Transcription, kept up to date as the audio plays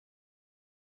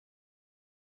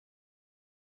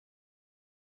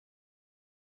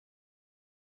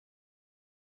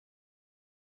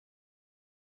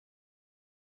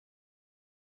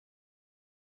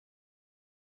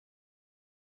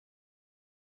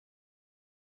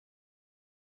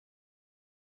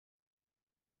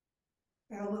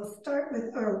Now we'll start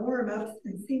with our warm-ups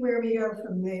and see where we go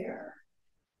from there.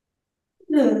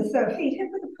 So feet hip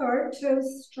width apart,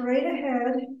 toes straight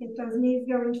ahead. Get those knees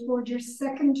going towards your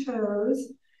second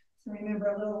toes. So remember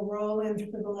a little roll in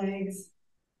through the legs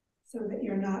so that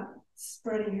you're not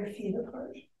spreading your feet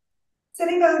apart.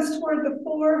 Sitting bones toward the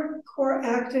floor, core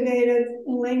activated,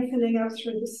 lengthening up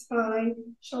through the spine,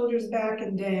 shoulders back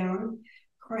and down,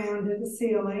 crown to the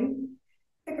ceiling.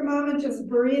 Take a moment just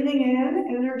breathing in,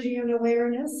 energy and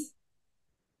awareness.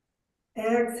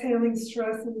 Exhaling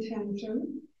stress and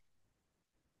tension.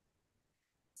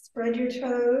 Spread your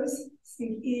toes,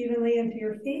 sink evenly into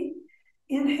your feet.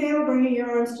 Inhale, bringing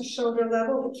your arms to shoulder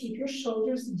level, but keep your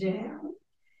shoulders down.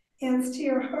 Hands to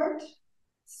your heart,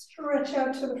 stretch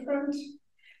out to the front,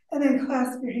 and then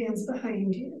clasp your hands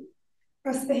behind you.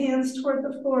 Press the hands toward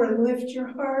the floor and lift your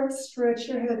heart, stretch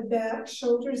your head back,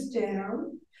 shoulders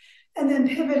down, and then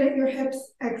pivot at your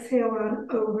hips, exhale on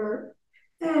over.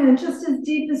 And just as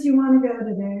deep as you want to go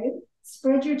today,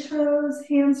 spread your toes,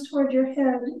 hands toward your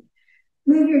head,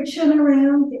 move your chin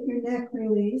around, get your neck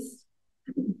released.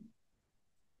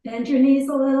 Bend your knees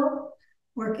a little,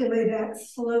 work your way back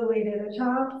slowly to the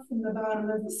top, from the bottom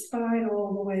of the spine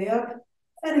all the way up.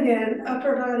 And again,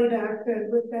 upper body back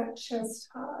bend with that chest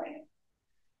high.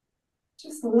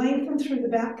 Just lengthen through the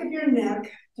back of your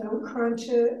neck. Don't crunch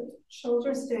it,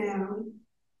 shoulders down.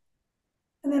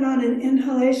 And then on an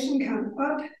inhalation, come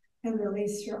up and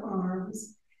release your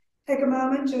arms. Take a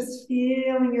moment just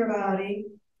feeling your body,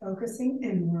 focusing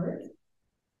inward.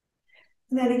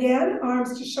 And then again,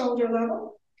 arms to shoulder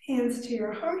level, hands to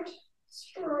your heart.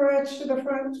 Stretch to the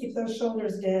front, keep those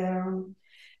shoulders down.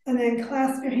 And then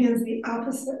clasp your hands the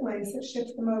opposite way, so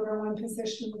shift them over one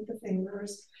position with the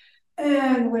fingers.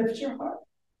 And lift your heart.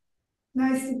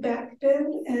 Nice back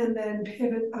bend, and then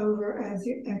pivot over as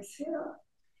you exhale.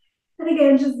 And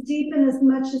again, just deepen as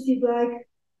much as you'd like.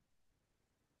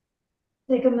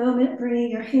 Take a moment,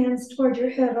 bringing your hands toward your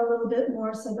head a little bit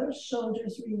more so those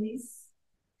shoulders release.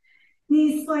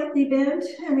 Knees slightly bent,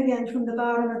 and again, from the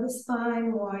bottom of the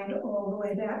spine, wind all the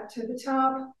way back to the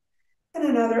top. And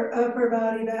another upper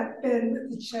body back bend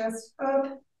with the chest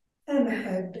up and the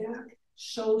head back,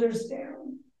 shoulders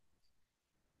down.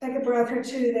 Take a breath or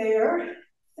two there,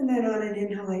 and then on an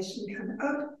inhalation, come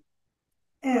up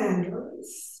and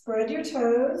release. Spread your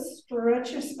toes,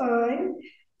 stretch your spine,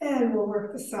 and we'll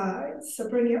work the sides. So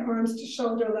bring your arms to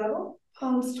shoulder level,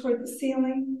 palms toward the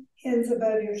ceiling, hands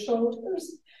above your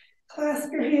shoulders.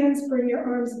 Clasp your hands, bring your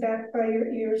arms back by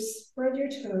your ears, spread your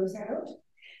toes out,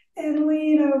 and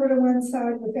lean over to one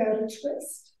side without a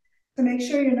twist. So make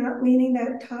sure you're not leaning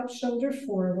that top shoulder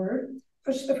forward.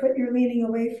 Push the foot you're leaning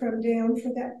away from down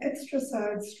for that extra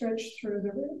side stretch through the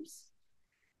ribs.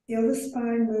 Feel the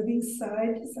spine moving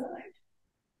side to side.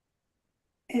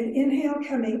 And inhale,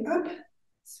 coming up,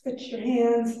 switch your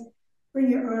hands,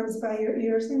 bring your arms by your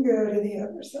ears and go to the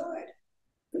other side.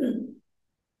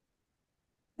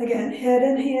 Again, head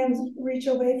and hands reach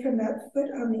away from that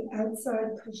foot on the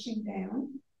outside, pushing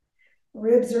down.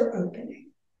 Ribs are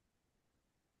opening.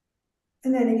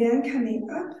 And then again, coming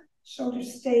up,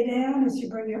 shoulders stay down as you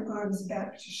bring your arms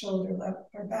back to shoulder level,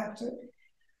 or back to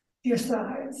your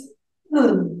sides.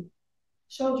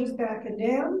 Shoulders back and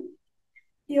down.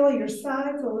 Feel your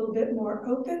sides a little bit more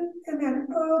open, and then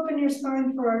open your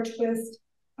spine for our twist.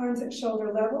 Arms at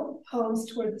shoulder level,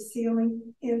 palms toward the ceiling,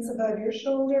 hands above your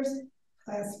shoulders,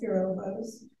 clasp your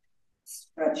elbows.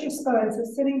 Stretch your spine, so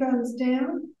sitting bones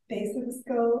down, base of the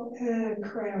skull, and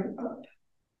crown up.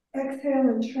 Exhale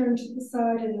and turn to the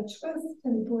side in a twist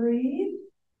and breathe.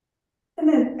 And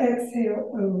then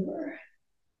exhale over.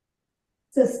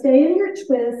 So stay in your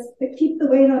twist, but keep the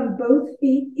weight on both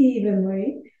feet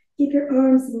evenly. Keep your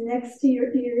arms next to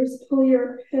your ears. Pull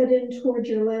your head in toward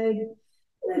your leg.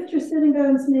 Lift your sitting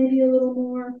bones maybe a little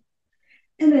more.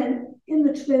 And then in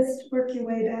the twist, work your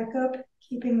way back up,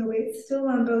 keeping the weight still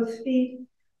on both feet.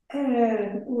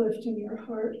 And lifting your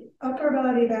heart, upper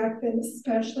body back bend,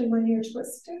 especially when you're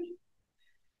twisted.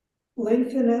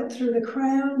 Lengthen out through the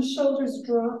crown, shoulders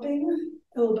dropping,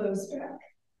 elbows back.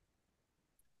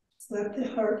 Just let the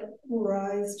heart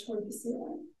rise toward the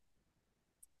ceiling.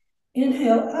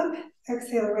 Inhale up,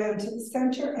 exhale around to the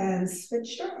center and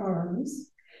switch your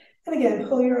arms. And again,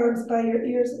 pull your arms by your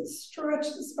ears and stretch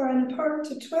the spine apart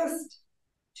to twist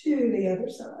to the other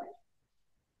side.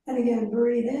 And again,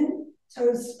 breathe in.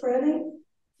 Toes spreading,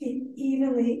 feet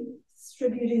evenly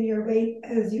distributing your weight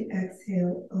as you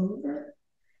exhale over.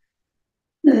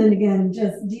 And again,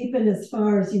 just deepen as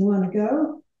far as you want to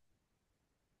go.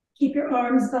 Keep your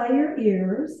arms by your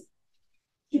ears.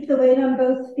 Keep the weight on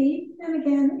both feet. And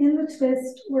again, in the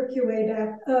twist, work your way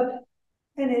back up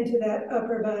and into that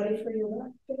upper body for your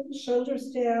left foot. Shoulders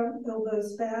down,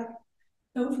 elbows back.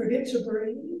 Don't forget to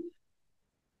breathe.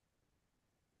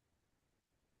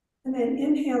 And then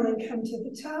inhale and come to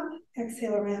the top.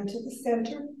 Exhale around to the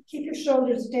center. Keep your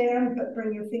shoulders down, but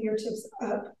bring your fingertips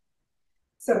up.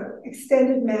 So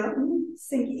extended mountain,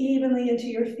 sink evenly into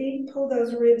your feet. Pull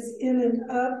those ribs in and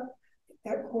up,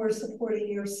 that core supporting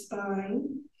your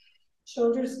spine.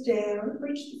 Shoulders down,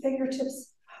 reach the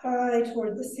fingertips high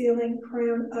toward the ceiling,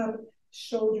 crown up,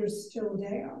 shoulders still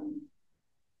down.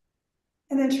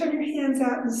 And then turn your hands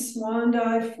out and swan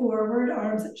dive forward,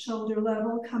 arms at shoulder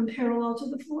level, come parallel to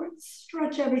the floor.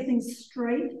 Stretch everything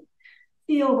straight.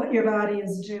 Feel what your body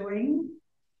is doing.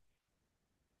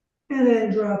 And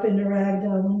then drop into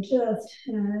ragdoll and just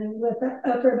let the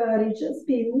upper body just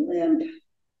be limp.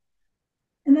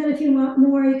 And then if you want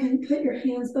more, you can put your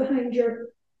hands behind your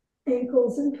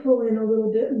ankles and pull in a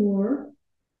little bit more.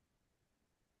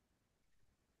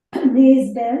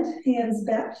 Knees bent, hands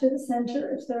back to the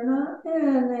center if they're not.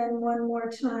 And then one more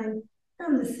time,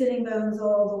 from the sitting bones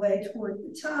all the way toward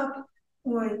the top.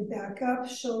 Wind back up,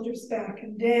 shoulders back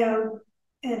and down,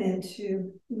 and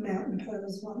into mountain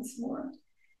pose once more.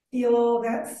 Feel all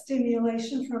that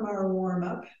stimulation from our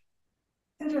warm-up.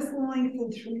 And just lengthen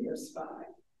through your spine.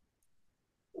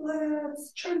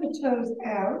 Let's turn the toes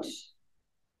out.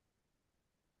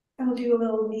 And we'll do a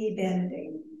little knee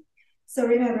bending. So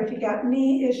remember, if you got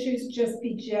knee issues, just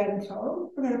be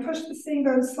gentle. We're going to push the sitting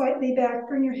bones slightly back,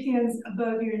 bring your hands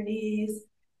above your knees,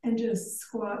 and just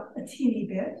squat a teeny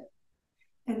bit.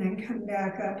 And then come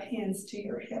back up, hands to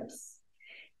your hips.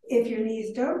 If your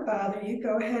knees don't bother you,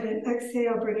 go ahead and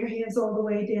exhale, bring your hands all the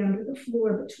way down to the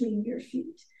floor between your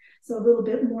feet. So a little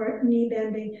bit more knee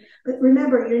bending. But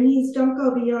remember, your knees don't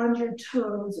go beyond your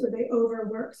toes or they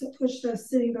overwork. So push those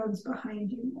sitting bones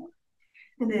behind you more.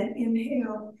 And then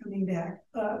inhale, coming back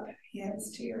up, hands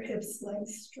to your hips,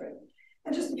 legs straight.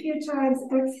 And just a few times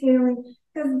exhaling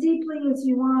as deeply as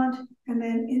you want, and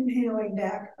then inhaling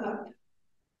back up.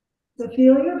 So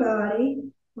feel your body,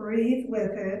 breathe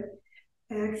with it.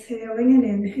 Exhaling and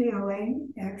inhaling,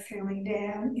 exhaling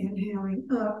down, inhaling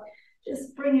up.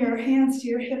 Just bring your hands to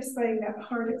your hips, letting that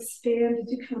heart expand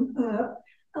as you come up.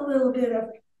 A little bit of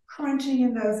crunching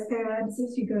in those abs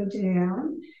as you go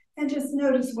down. And just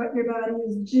notice what your body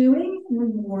is doing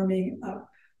and warming up.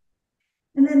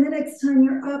 And then the next time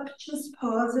you're up, just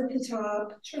pause at the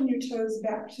top, turn your toes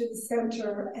back to the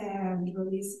center and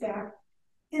release back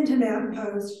into mountain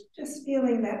pose, just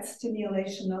feeling that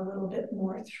stimulation a little bit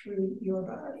more through your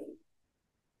body.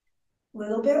 A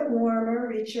little bit warmer,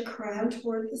 reach your crown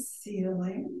toward the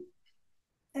ceiling.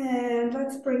 And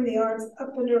let's bring the arms up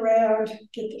and around,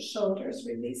 get the shoulders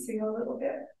releasing a little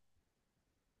bit.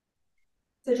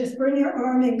 So just bring your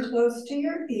arm in close to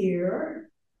your ear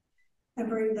and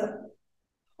bring the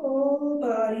whole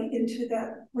body into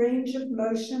that range of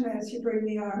motion as you bring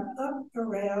the arm up,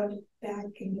 around, back,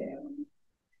 and down.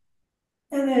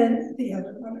 And then the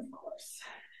other one, of course.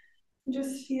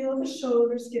 Just feel the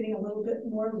shoulders getting a little bit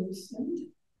more loosened.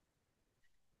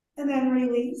 And then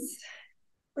release.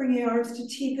 Bring your arms to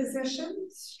T position.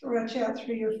 Stretch out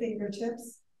through your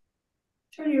fingertips.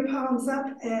 Turn your palms up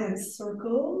and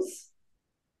circles.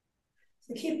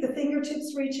 So keep the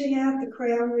fingertips reaching out, the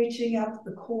crown reaching up,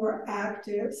 the core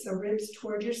active. So ribs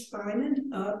toward your spine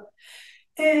and up.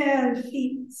 And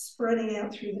feet spreading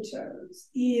out through the toes,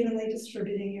 evenly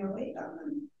distributing your weight on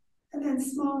them. And then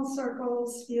small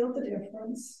circles, feel the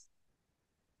difference.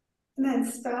 And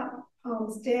then stop,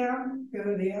 palms down,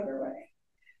 go the other way.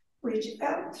 Reach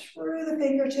out through the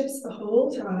fingertips the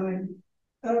whole time,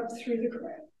 up through the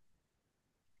crown.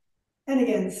 And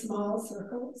again, small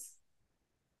circles.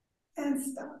 And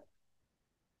stop.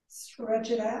 Stretch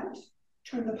it out,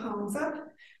 turn the palms up.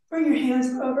 Bring your hands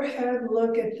overhead,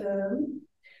 look at them.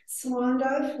 Swan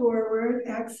dive forward,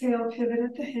 exhale, pivot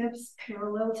at the hips,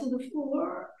 parallel to the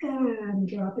floor, and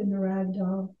drop into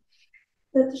ragdoll.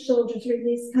 Let the shoulders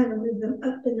release, kind of move them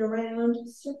up and around,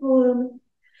 circle them,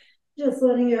 just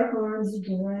letting your arms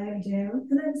drag down,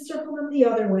 and then circle them the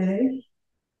other way.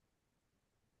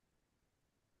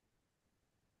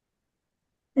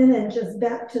 And then just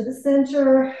back to the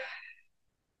center.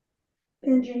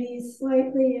 Bend your knees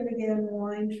slightly, and again,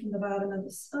 wind from the bottom of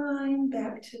the spine,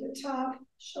 back to the top,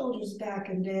 shoulders back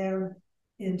and down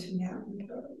into mountain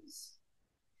pose.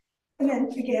 And then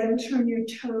again, turn your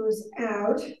toes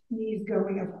out, knees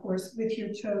going, of course, with your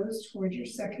toes toward your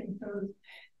second pose.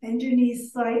 Bend your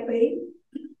knees slightly,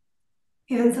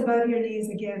 hands above your knees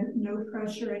again, no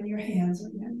pressure in your hands,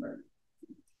 remember.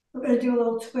 We're going to do a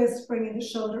little twist, bringing the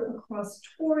shoulder across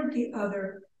toward the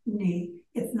other knee.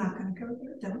 It's not going to go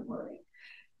there, don't worry.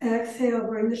 Exhale,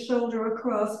 bring the shoulder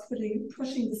across,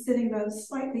 pushing the sitting bones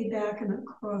slightly back and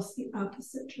across the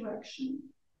opposite direction.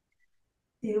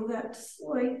 Feel that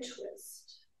slight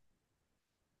twist.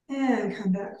 And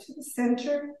come back to the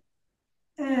center.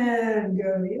 And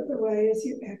go the other way as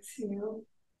you exhale.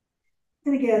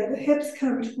 And again, the hips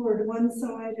come toward one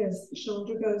side as the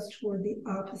shoulder goes toward the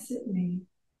opposite knee.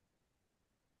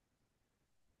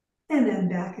 And then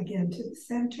back again to the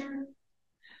center.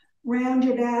 Round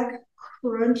your back,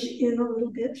 crunch in a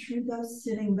little bit through those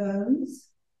sitting bones.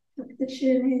 Tuck the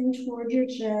chin in toward your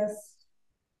chest.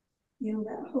 Feel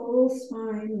that whole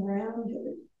spine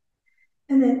rounded.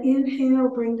 And then inhale,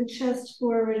 bring the chest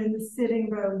forward and the sitting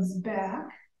bones back.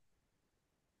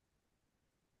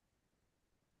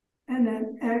 And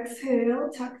then exhale,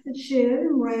 tuck the chin,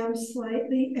 round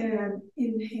slightly, and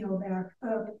inhale back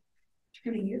up,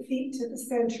 turning your feet to the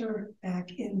center, back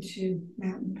into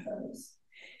mountain pose.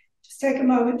 Just take a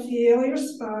moment, feel your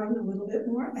spine a little bit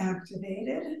more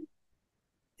activated,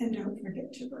 and don't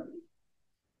forget to breathe.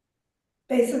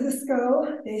 Base of the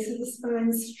skull, base of the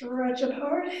spine, stretch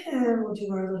apart, and we'll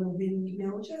do our little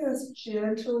windmill, just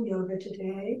gentle yoga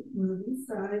today, moving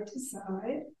side to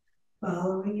side,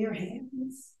 following your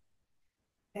hands.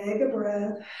 Take a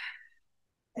breath,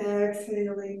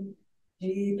 exhaling,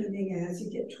 deepening as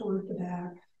you get toward the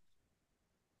back.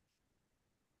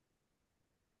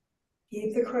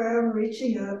 Keep the crown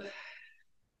reaching up.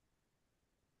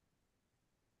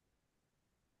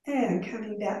 And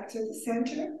coming back to the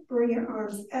center, bring your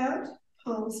arms out,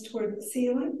 palms toward the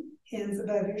ceiling, hands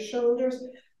above your shoulders.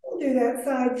 We'll do that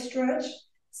side stretch.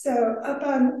 So up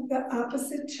on the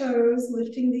opposite toes,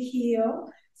 lifting the heel.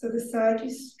 So the side you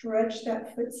stretch,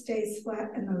 that foot stays flat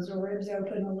and those ribs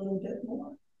open a little bit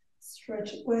more.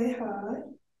 Stretch it way high.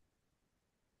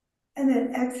 And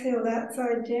then exhale that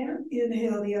side down.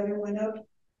 Inhale the other one up.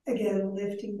 Again,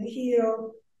 lifting the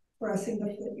heel, pressing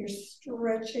the foot. You're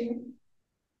stretching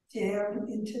down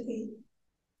into the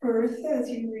earth as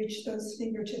you reach those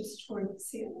fingertips toward the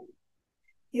ceiling.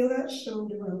 Feel that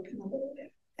shoulder open a little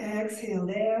bit. Exhale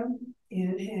down,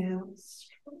 inhale,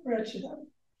 stretch it up.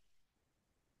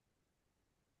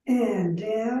 And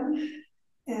down,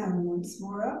 and once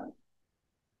more up.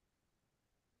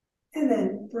 And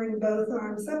then bring both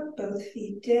arms up, both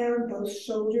feet down, both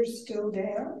shoulders still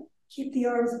down. Keep the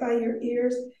arms by your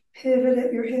ears, pivot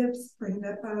at your hips, bring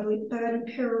that body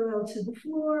parallel to the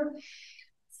floor.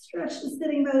 Stretch the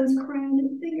sitting bones, crown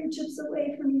and fingertips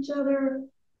away from each other.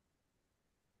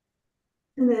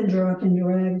 And then drop into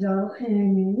ragdoll,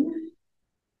 hanging.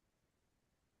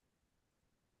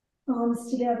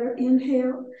 Palms together,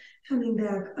 inhale, coming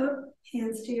back up,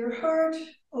 hands to your heart,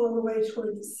 all the way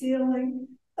toward the ceiling.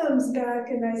 Thumbs back,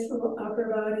 a nice little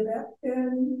upper body back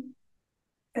bend.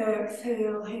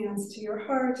 Exhale, hands to your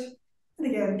heart. And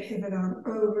again, pivot on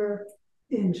over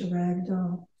into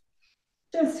ragdoll.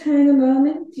 Just hang a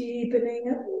moment,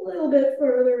 deepening a little bit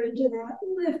further into that.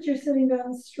 Lift your sitting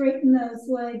bones, straighten those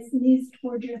legs, knees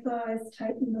toward your thighs,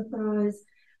 tighten the thighs.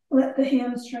 Let the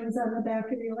hamstrings on the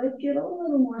back of your leg get a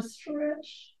little more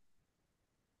stretch.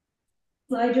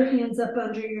 Slide your hands up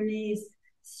under your knees,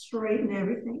 straighten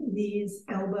everything, knees,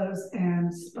 elbows,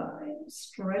 and spine.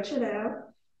 Stretch it out.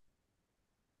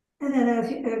 And then as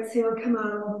you exhale, come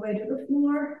on all the way to the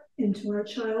floor, into our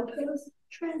child pose,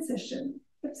 transition.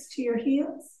 Hips to your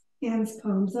heels, hands,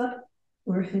 palms up,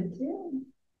 forehead down.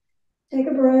 Take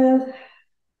a breath,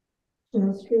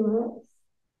 just relax.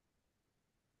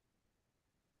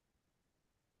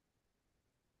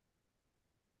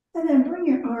 And then bring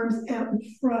your arms out in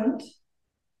front.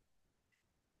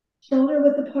 Shoulder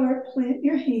width apart, plant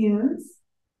your hands.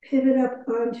 Pivot up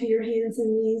onto your hands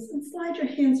and knees and slide your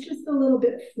hands just a little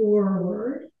bit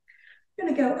forward. We're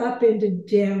going to go up into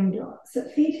down dog. So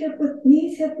knees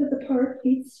hip width apart,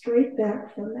 feet straight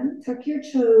back from them. Tuck your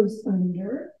toes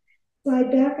under. Slide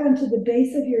back onto the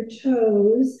base of your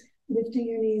toes, lifting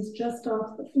your knees just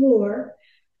off the floor.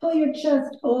 Pull your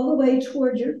chest all the way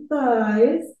toward your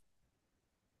thighs.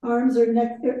 Ears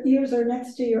are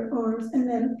next to your arms, and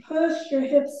then push your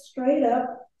hips straight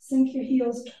up. Sink your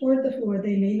heels toward the floor.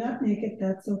 They may not make it,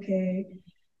 that's okay.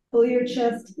 Pull your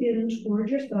chest in toward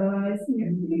your thighs, and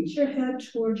you reach your head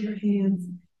toward your hands,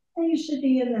 and you should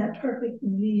be in that perfect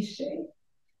V shape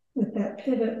with that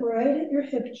pivot right at your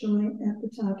hip joint at the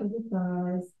top of the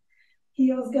thighs.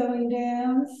 Heels going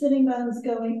down, sitting bones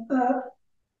going up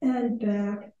and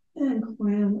back, and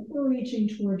crown reaching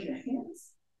toward your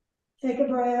hands. Take a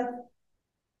breath.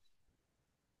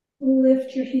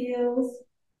 Lift your heels.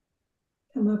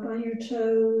 Come up on your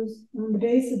toes, on the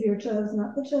base of your toes,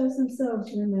 not the toes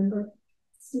themselves, remember.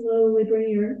 Slowly bring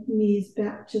your knees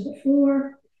back to the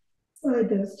floor. Slide slide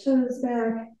those toes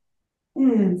back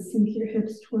and sink your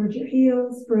hips towards your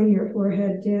heels. Bring your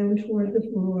forehead down toward the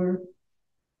floor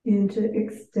into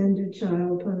extended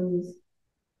child pose.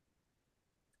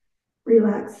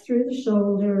 Relax through the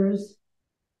shoulders.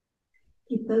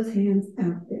 Keep those hands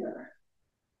out there.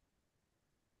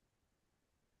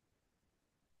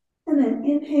 And then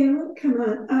inhale, come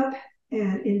on up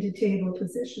and into table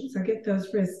position. So get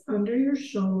those wrists under your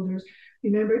shoulders.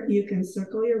 Remember, you can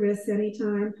circle your wrists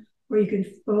anytime, or you can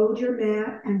fold your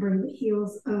mat and bring the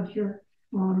heels of your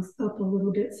palms up a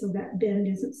little bit so that bend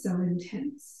isn't so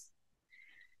intense.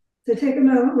 So take a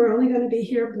moment. We're only going to be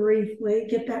here briefly.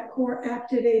 Get that core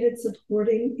activated,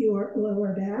 supporting your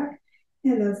lower back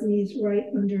and those knees right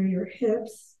under your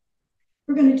hips.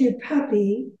 We're going to do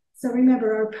puppy. So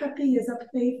remember, our puppy is a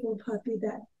playful puppy.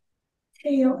 That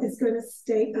tail is going to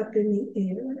stay up in the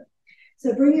air.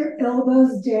 So bring your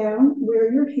elbows down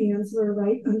where your hands were,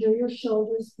 right under your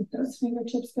shoulders, with those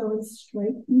fingertips going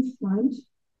straight in front.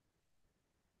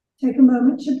 Take a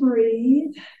moment to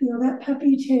breathe. Feel that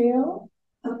puppy tail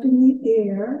up in the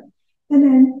air. And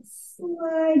then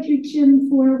slide your chin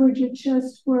forward, your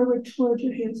chest forward towards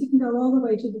your hands. You can go all the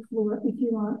way to the floor if you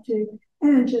want to.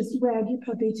 And just wag your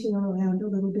puppy tail around a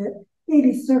little bit.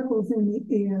 Maybe circles in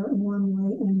the air one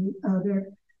way and the other.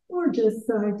 Or just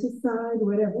side to side,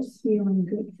 whatever's feeling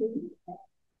good for you.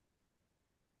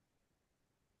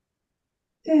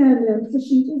 And then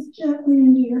pushing just gently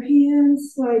into your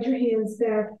hands. Slide your hands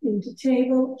back into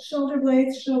table. Shoulder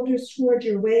blades, shoulders toward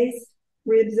your waist.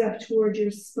 Ribs up toward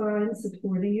your spine,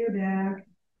 supporting your back.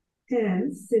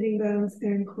 And sitting bones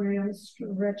and crayons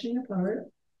stretching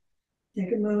apart.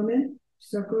 Take a moment.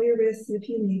 Circle your wrists if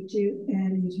you need to,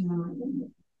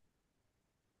 anytime.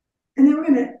 And then we're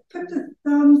going to put the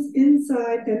thumbs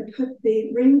inside and put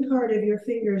the ring part of your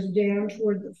fingers down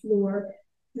toward the floor,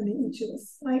 coming into a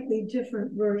slightly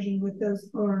different version with those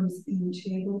arms in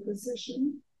table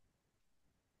position.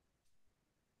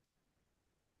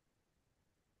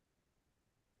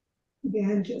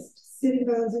 Again, just sitting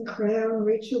bones and crown,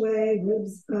 reach away,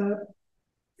 ribs up,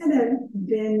 and then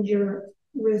bend your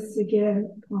wrists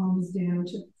again, palms down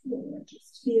to the floor.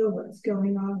 Just feel what's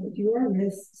going on with your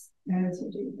wrists as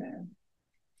you do that.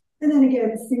 And then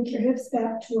again, sink your hips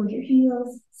back toward your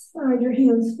heels, slide your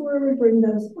hands forward, bring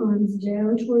those arms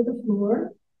down toward the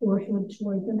floor, forehead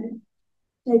toward the mat.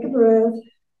 Take a breath,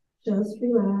 just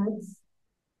relax.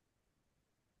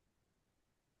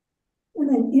 And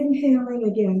then inhaling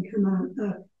again, come on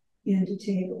up into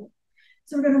table.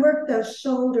 So we're going to work those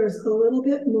shoulders a little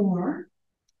bit more.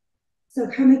 So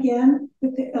come again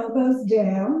with the elbows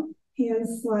down,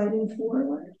 hands sliding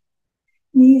forward.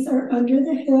 Knees are under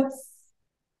the hips.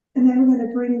 And then we're going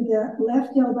to bring the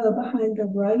left elbow behind the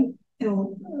right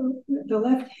elbow, the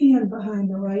left hand behind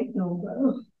the right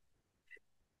elbow.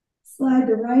 Slide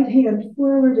the right hand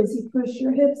forward as you push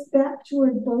your hips back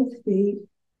toward both feet.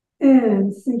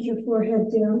 And sink your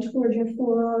forehead down toward your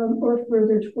forearm or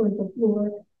further toward the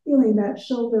floor, feeling that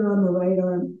shoulder on the right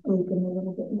arm open a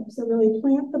little bit more. So really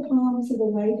plant the palms of the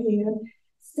right hand,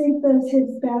 sink those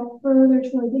hips back further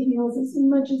toward the heels as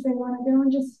much as they want to go,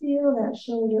 and just feel that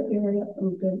shoulder area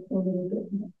open a little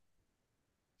bit more.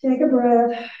 Take a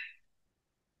breath.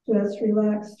 Just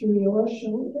relax through your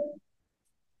shoulder.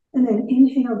 And then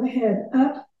inhale the head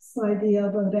up, slide the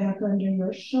elbow back under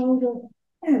your shoulder,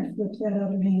 and flip that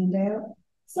other hand out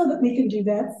so that we can do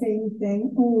that same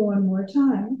thing one more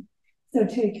time. So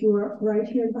take your right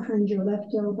hand behind your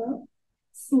left elbow,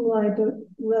 slide the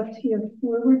left hand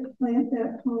forward, plant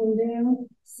that palm down,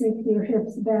 sink your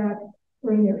hips back,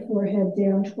 bring your forehead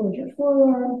down toward your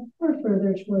forearm or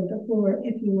further toward the floor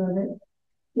if you love it,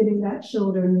 getting that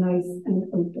shoulder nice and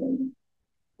open.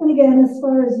 And again, as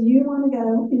far as you want to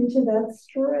go into that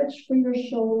stretch for your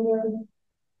shoulder,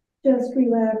 just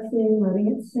relaxing,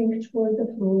 letting it sink toward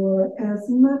the floor as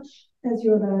much as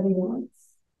your body wants.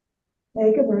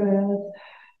 Take a breath,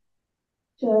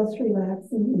 just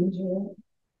relaxing into it.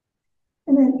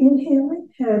 And then inhaling,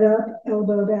 head up,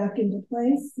 elbow back into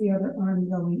place, the other arm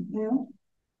going out.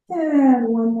 And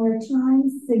one more time,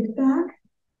 sink back,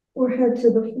 forehead to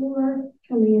the floor,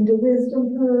 coming into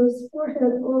wisdom pose,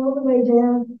 forehead all the way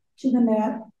down to the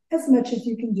mat, as much as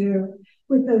you can do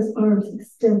with those arms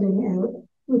extending out,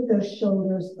 with those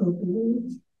shoulders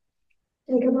opening.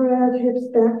 Take a breath, hips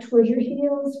back toward your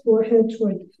heels, forehead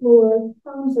toward the floor,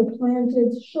 palms are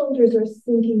planted, shoulders are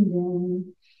sinking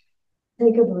down.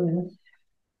 Take a breath,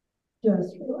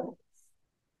 just relax.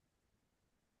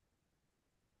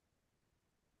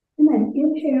 And then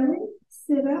inhaling,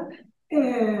 sit up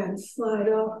and slide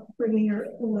off, bringing your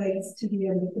legs to the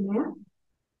end of the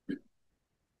mat.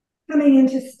 Coming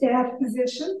into staff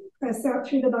position, Press out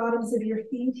through the bottoms of your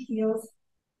feet, heels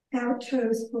out,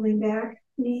 toes pulling back,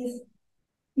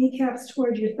 kneecaps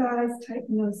toward your thighs,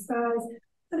 tighten those thighs,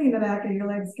 letting the back of your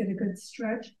legs get a good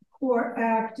stretch. Core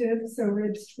active, so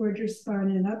ribs toward your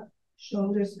spine and up,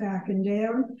 shoulders back and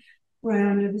down,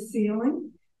 round to the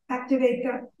ceiling. Activate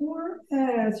that core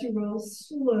as you roll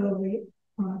slowly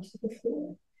onto the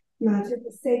floor. Magic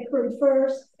the sacrum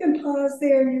first. You can pause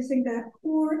there using that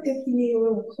core if you need a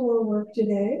little core work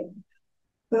today.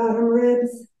 Bottom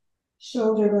ribs,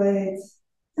 shoulder blades,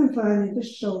 and finally the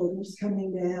shoulders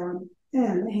coming down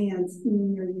and the hands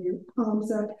near you,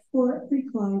 palms up for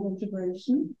reclined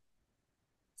integration.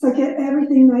 So get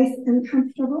everything nice and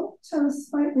comfortable, toes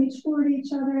slightly toward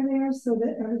each other there so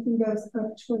that everything goes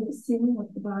up toward the ceiling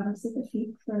with the bottoms of the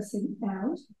feet pressing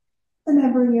out. And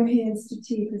then bring your hands to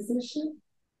T position.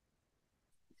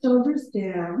 Shoulders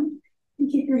down,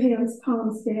 and keep your hands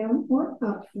palms down or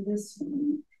up for this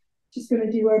one. Just going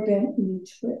to do our bent knee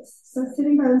twist. So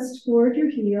sitting bones toward your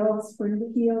heels, bring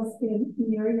the heels in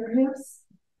near your hips,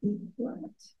 feet flat.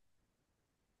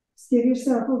 Just give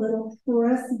yourself a little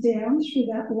press down through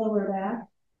that lower back,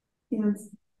 hands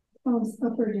palms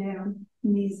up or down,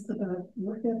 knees above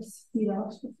your hips, feet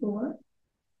off the floor.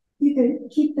 You can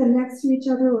keep them next to each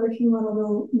other, or if you want a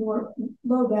little more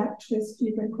low back twist,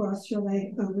 you can cross your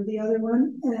leg over the other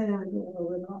one and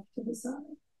roll it off to the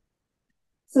side.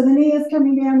 So the knee is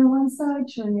coming down to one side,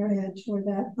 turn your head toward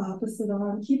that opposite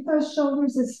arm. Keep those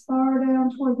shoulders as far down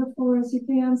toward the floor as you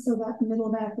can so that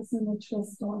middle back is in the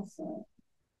twist also.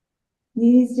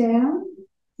 Knees down,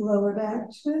 lower back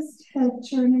twist, head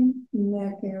turning,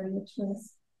 neck area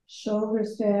twist.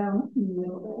 Shoulders down,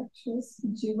 middle back twist.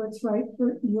 Do what's right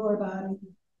for your body.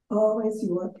 Always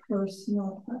your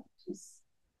personal practice.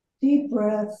 Deep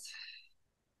breaths.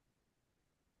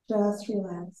 Just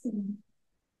relaxing.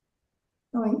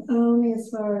 Going only as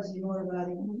far as your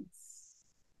body wants.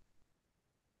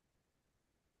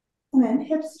 And then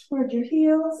hips toward your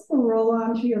heels. Roll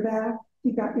onto your back.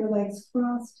 You got your legs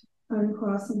crossed.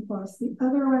 Uncross and cross the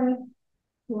other way.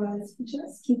 Otherwise,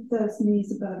 just keep those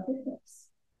knees above the hips.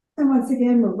 And once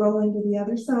again, we're rolling to the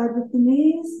other side with the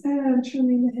knees and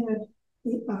turning the head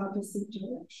the opposite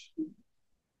direction.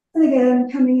 And again,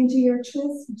 coming into your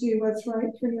twist, do what's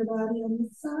right for your body on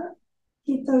this side.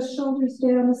 Keep those shoulders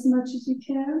down as much as you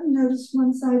can. Notice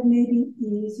one side may be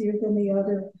easier than the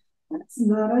other. That's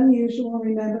not unusual.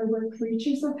 Remember, we're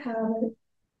creatures of habit.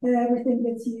 Everything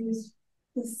gets used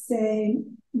the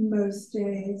same most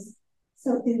days.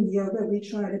 So in yoga, we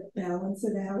try to balance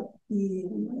it out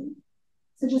evenly.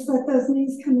 So just let those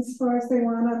knees come as far as they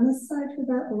want on this side for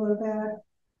that low back,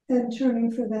 and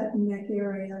turning for that neck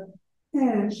area,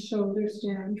 and shoulders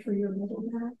down for your middle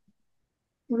back.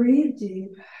 Breathe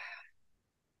deep.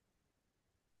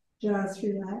 Just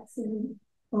relaxing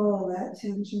all that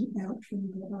tension out from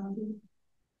your body.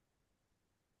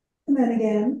 And then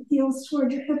again, heels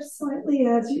toward your hips slightly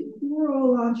as you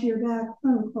roll onto your back,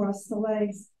 uncross the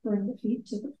legs, bring the feet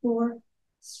to the floor,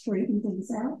 straighten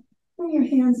things out. Bring your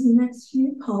hands next to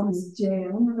you, palms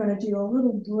down. We're going to do a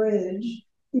little bridge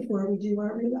before we do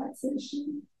our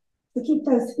relaxation. So keep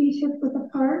those feet hip width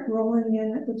apart, rolling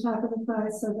in at the top of the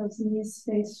thighs so those knees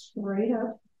stay straight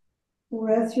up.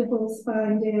 Rest your whole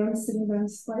spine down, sitting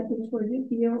bones slightly toward your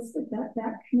heels, with that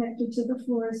back connected to the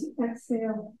floor as you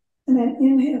exhale. And then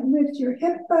inhale, lift your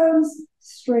hip bones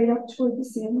straight up toward the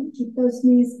ceiling. Keep those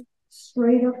knees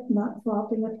straight up, not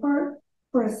flopping apart.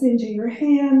 Press into your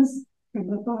hands. Come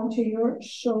up onto your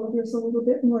shoulders a little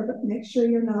bit more, but make sure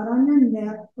you're not on your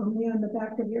neck, only on the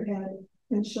back of your head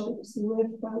and shoulders.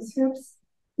 Lift those hips.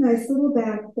 Nice little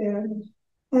back bend,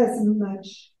 as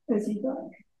much as you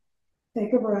like.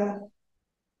 Take a breath.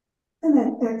 And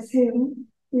then exhale.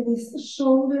 Release the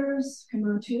shoulders. Come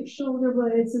onto your shoulder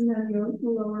blades, and then your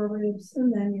lower ribs,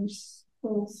 and then your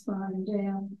whole spine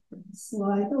down.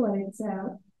 Slide the legs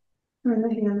out. Turn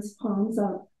the hands, palms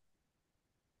up.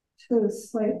 Toes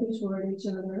slightly toward each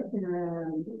other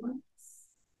and relax.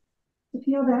 To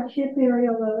feel that hip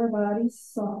area, lower body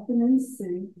soften and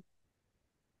sink.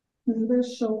 Move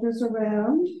those shoulders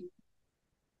around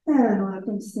and let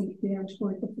them sink down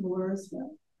toward the floor as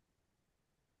well.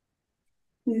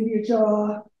 Move your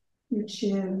jaw, your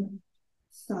chin,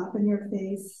 soften your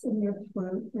face and your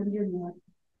throat and your neck.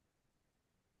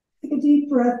 Take a deep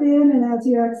breath in, and as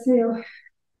you exhale,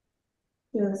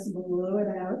 just blow it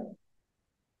out.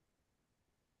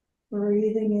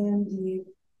 Breathing in deep,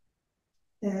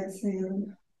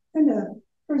 exhaling. And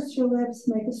purse your lips,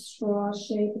 make a straw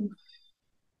shape,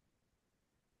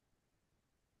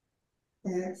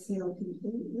 and exhale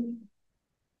completely.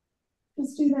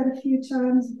 Just do that a few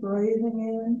times, breathing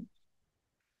in,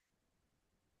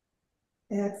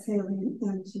 Exhaling and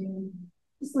emptying.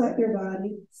 Just let your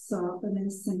body soften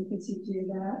and sink as you do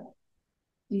that,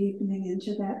 deepening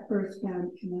into that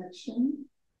earthbound connection.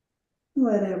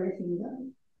 Let everything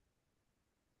go.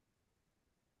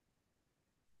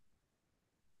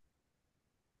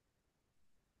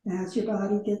 As your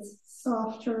body gets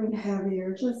softer and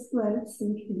heavier, just let it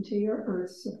sink into your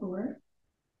earth support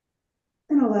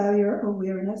and allow your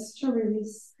awareness to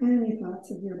release any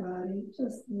thoughts of your body.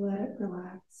 Just let it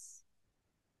relax.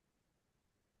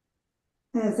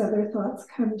 As other thoughts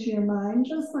come to your mind,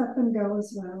 just let them go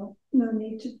as well. No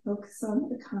need to focus on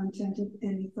the content of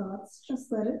any thoughts.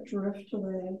 Just let it drift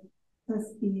away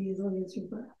as easily as your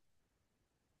breath.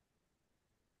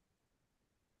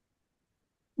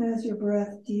 As your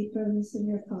breath deepens and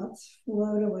your thoughts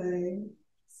float away,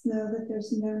 just know that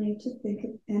there's no need to think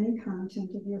of any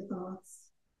content of your thoughts.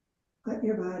 Let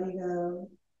your body go.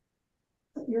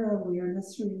 Let your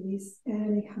awareness release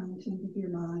any content of your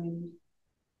mind.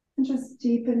 And just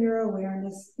deepen your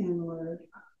awareness inward.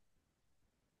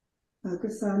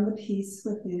 Focus on the peace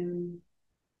within.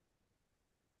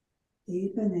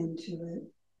 Deepen into it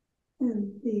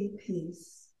and be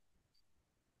peace.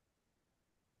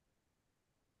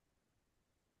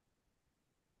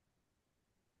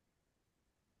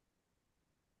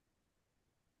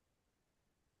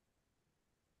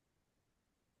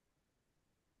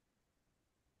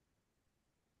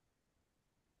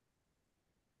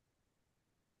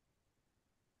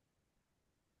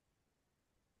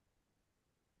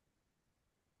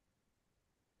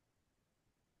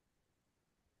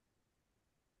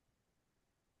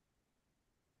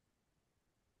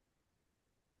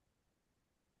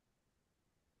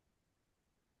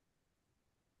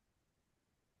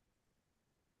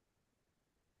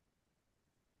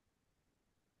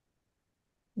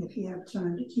 If you have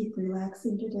time to keep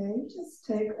relaxing today, just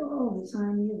take all the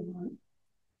time you want.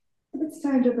 If it's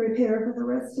time to prepare for the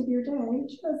rest of your day,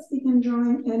 just begin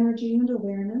drawing energy and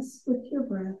awareness with your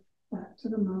breath back to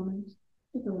the moment,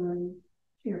 to the room,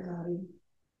 to your body.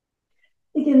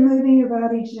 Begin moving your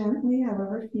body gently,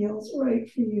 however feels right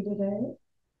for you today.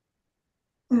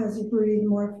 As you breathe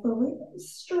more fully,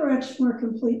 stretch more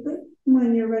completely.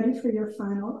 When you're ready for your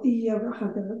final yoga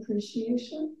hug of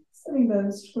appreciation, setting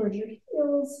those toward your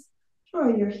heels, draw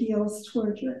your heels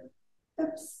toward your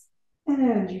hips,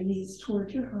 and your knees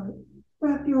toward your heart.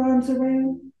 Wrap your arms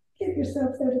around, give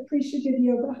yourself that appreciative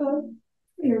yoga hug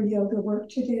for your yoga work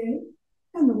today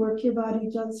and the work your body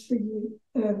does for you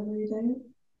every day.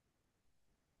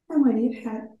 And when you've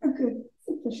had a good,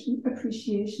 sufficient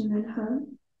appreciation and hug,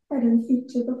 head and feet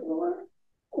to the floor,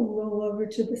 roll over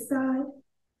to the side,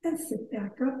 and sit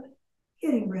back up,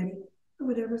 getting ready for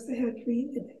whatever's ahead for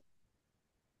you today.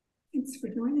 Thanks for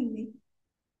joining me.